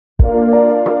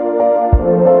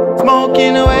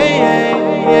Smoking away,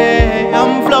 yeah.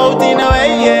 I'm floating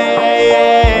away,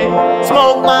 yeah.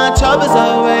 Smoke my troubles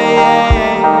away,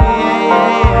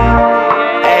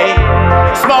 hey.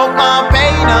 Smoke my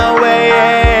pain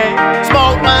away,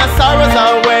 smoke my sorrows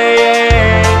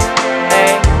away,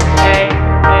 hey.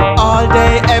 All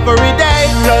day, every day,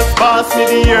 just pass me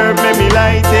the herb, make me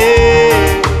light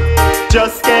it.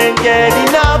 Just can't get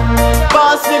enough,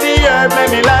 pass me the herb, make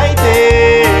me light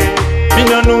it. Me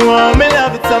no know how me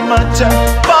love it so much.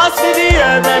 Pass me the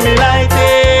herb, make me light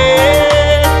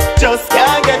it. Just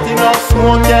can't get enough,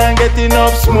 smoke can't get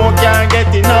enough, smoke can't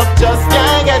get enough, just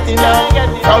can't get enough.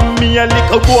 From me a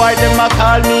little boy, them a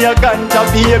call me a ganja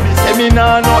baby. Say me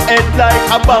nah no head like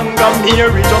a banga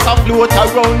Mary, just a float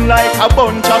around like a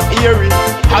bunch of eerie.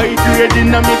 High grade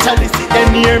in a me chalice, they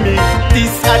near me.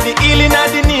 This are the healing of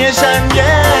the nation,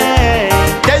 yeah.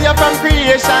 Tell you from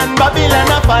creation, Babylon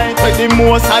a fight with the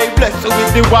most high blessed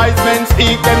with the wise men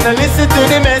speak. Them to listen to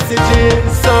the messages.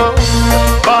 So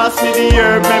pass me the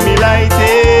herb, make me light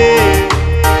it.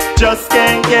 Just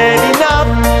can't get enough.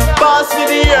 Pass me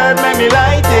the herb, make me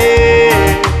light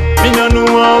it. Me no know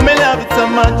how me love it so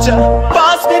much.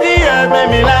 Pass me the herb, make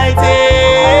me light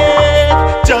it.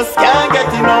 Just can't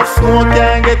get enough, smoke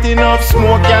can't get enough,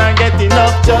 smoke can't get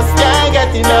enough, just can't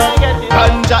get enough.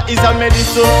 Ganja is a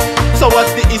medicine, so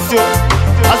what's the issue?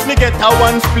 As me get a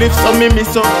one spliff, so me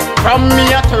miss up. From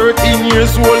me at 13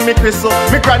 years old, me crystal.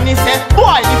 Me granny said,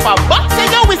 boy, if a box say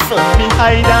you whistle, me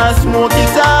hide and smoke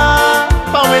it up.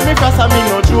 But when me cross, me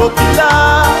no joke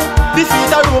killer. This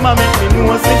sweet aroma make me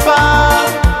nose slipper.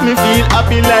 Me feel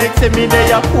happy like say me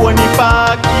dey a pony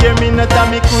park. Hear me not a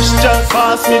me kush, just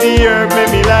pass me the herb, make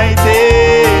me light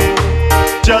it.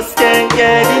 Just can't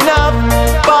get enough.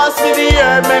 Pass me the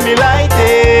herb, make me light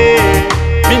it.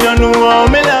 Me no know how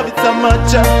me love it so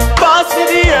much. Pass me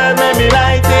the herb, make me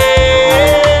light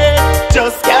it.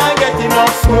 Just can't get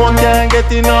enough, smoke can't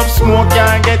get enough, smoke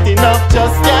can't get enough,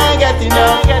 just can't get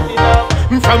enough.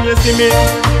 From you see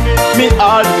me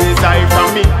always hide from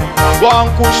me.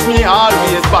 One push me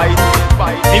always bite.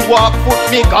 Me walk foot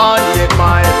me can't 8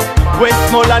 miles.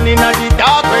 Westmoreland in the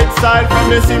dark red side.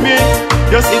 From you see me,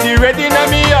 you see the red in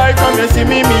me eye. From you see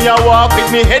me a walk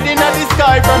with me head in the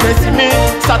sky. From you see me,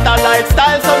 satellite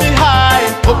style so me high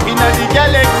up in the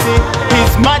galaxy,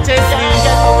 His Majesty.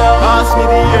 Pass me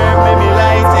the herb, make me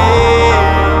light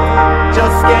it.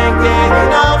 Just can't get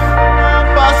enough.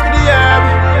 Pass me the herb,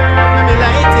 make me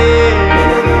light it.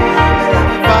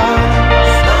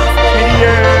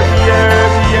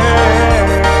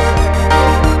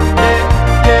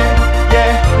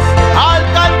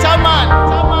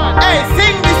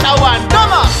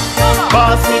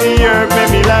 Pass me the herb,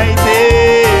 make me light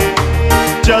it.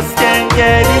 Just can't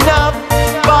get enough.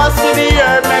 Pass me the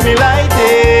herb, make me light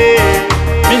it.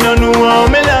 Me no know how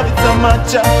me love it so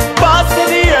much. Pass me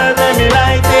the herb, make me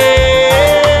light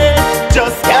it.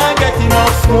 Just can't get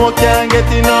enough, smoke can't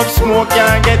get enough, smoke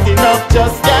can't get enough,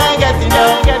 just can't get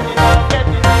enough.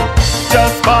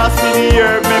 Just pass me the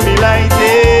herb, make me light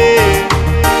it.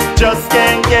 Just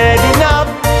can't get enough.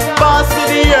 Pass me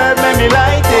the herb, make me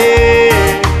light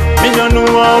it. Me no know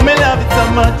how me love it so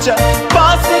much.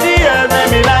 Pass me the herb,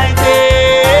 make me light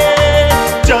it.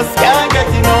 Just can't get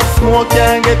enough, smoke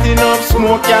can't get enough,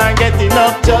 smoke can't get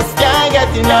enough, just can't get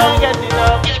enough.